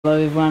Hello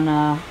everyone,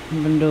 I'm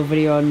going to do a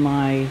video on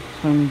my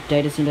home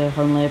data center,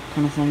 home lab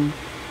kind of thing.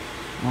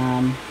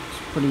 It's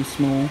pretty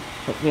small.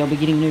 Hopefully I'll be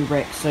getting new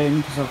racks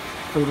soon because I've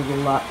filled it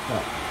all up,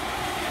 but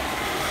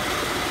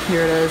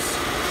here it is.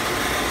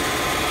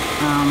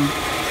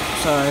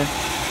 So,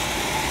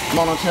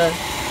 monitor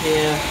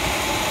here,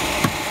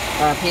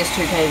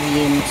 PS2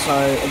 KVM, so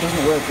it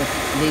doesn't work with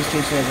these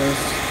two servers,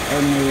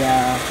 only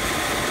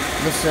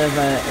this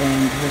server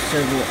and this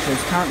server, which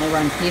is currently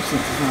running PFSense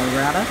as my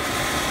router.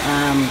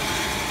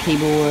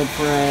 Keyboard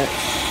for it,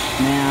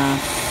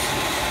 mouse,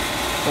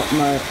 got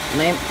my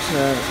lamp to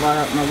light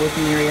up my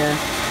working area.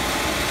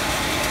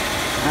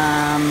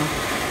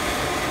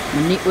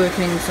 The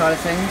networking side of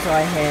things,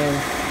 I have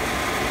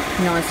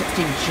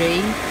P960G,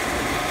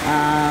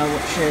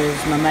 which is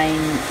my main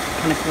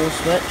kind of core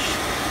switch.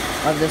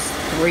 I have this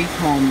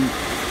 3-com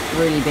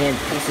really bad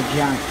piece of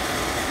junk,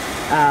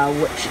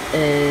 which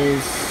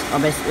is, I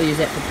basically use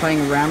that for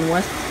playing around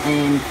with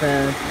and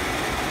for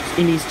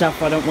any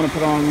stuff I don't want to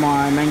put on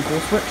my main core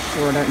switch,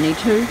 or I don't need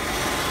to.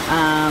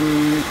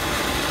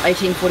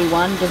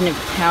 1841 doesn't have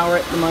power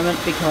at the moment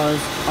because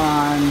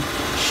I'm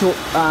short,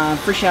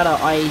 fresh out of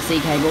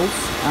IEC cables.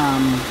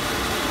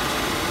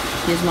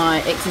 Here's my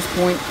access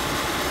point.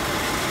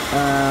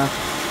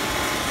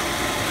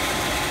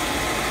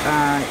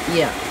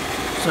 Yeah,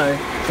 so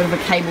bit of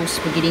a cable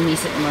spaghetti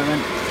mess at the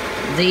moment.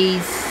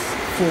 These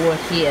four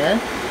here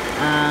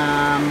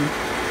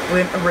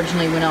weren't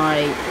originally, when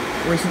I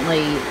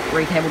recently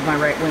recabled my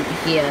rack, went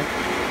here,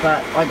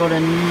 but I got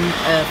a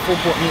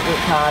 4-port network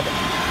card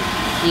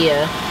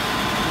here,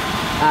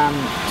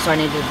 so I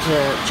needed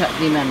to chuck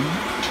them in.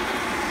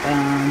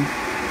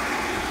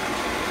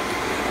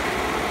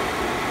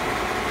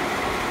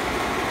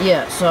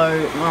 Yeah, so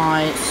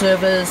my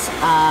servers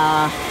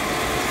are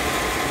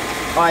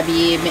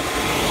IBM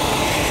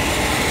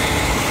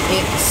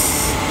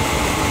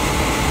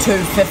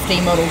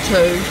X250 Model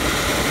 2.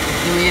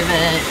 We have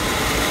a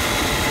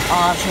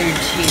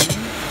R210,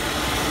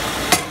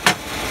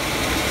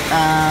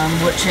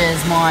 which is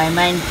my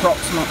main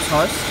Proxmox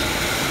host.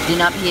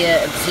 Then up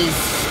here it says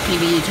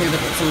PBE2,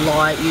 but it's a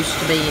lie. It used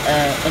to be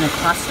in a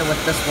cluster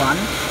with this one,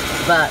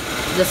 but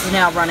this is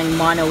now running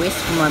MineOS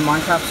for my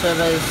Minecraft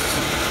servers.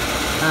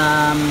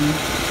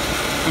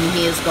 And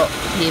here's got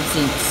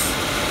PFSense.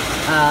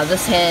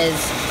 This has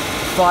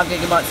 5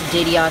 GB of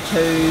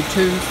DDR2,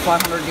 2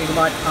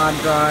 500GB hard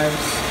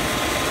drives,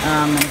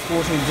 and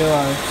 4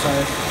 Duo, so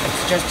it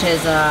just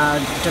has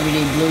WD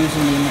Blues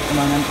in them at the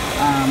moment,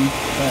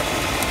 but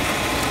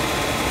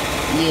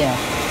yeah.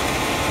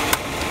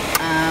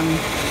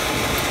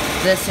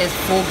 This has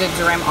 4 gigs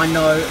of RAM. I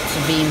know it's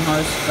a VM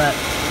host, but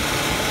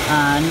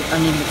I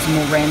need to get some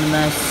more RAM in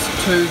this.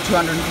 2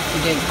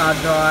 250 gig hard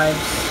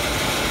drives,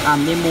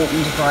 they're more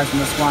enterprise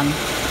than this one,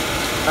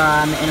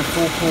 and a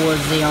 4-core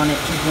Xeon at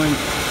 2.6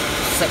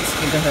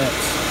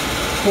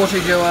 GHz. 4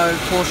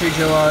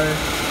 Duo,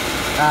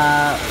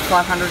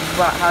 500 GB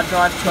hard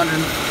drive,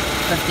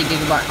 250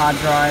 GB hard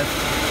drive.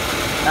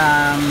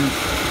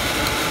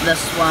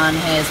 This one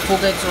has 4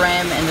 gigs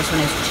RAM and this one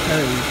has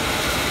 2.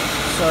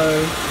 So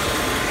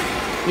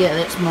yeah,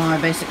 that's my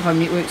basic home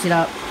network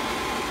setup.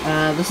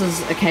 This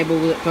is a cable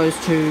that goes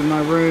to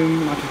my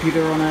room, my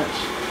computer on it,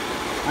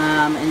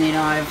 and then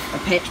I have a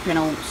patch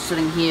panel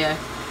sitting here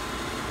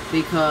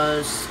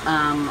because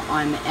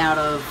I'm out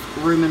of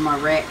room in my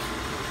rack.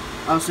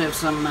 I also have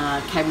some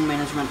cable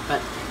management,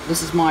 but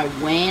this is my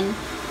WAN,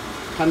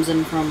 comes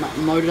in from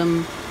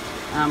modem.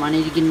 I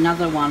need to get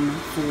another one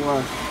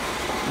for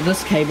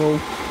this cable,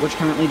 which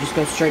currently just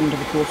goes straight into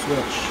the core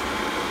switch.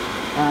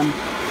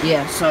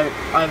 Yeah, so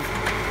I've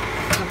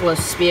a couple of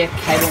spare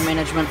cable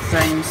management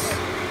things.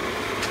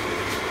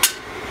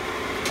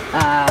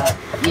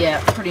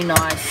 Yeah, pretty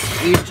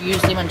nice. Used to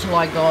use them until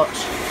I got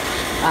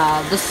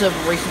this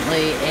server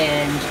recently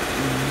and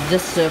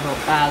this server,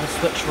 the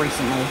switch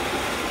recently.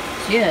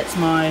 So yeah, it's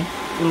my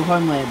little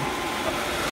home lab.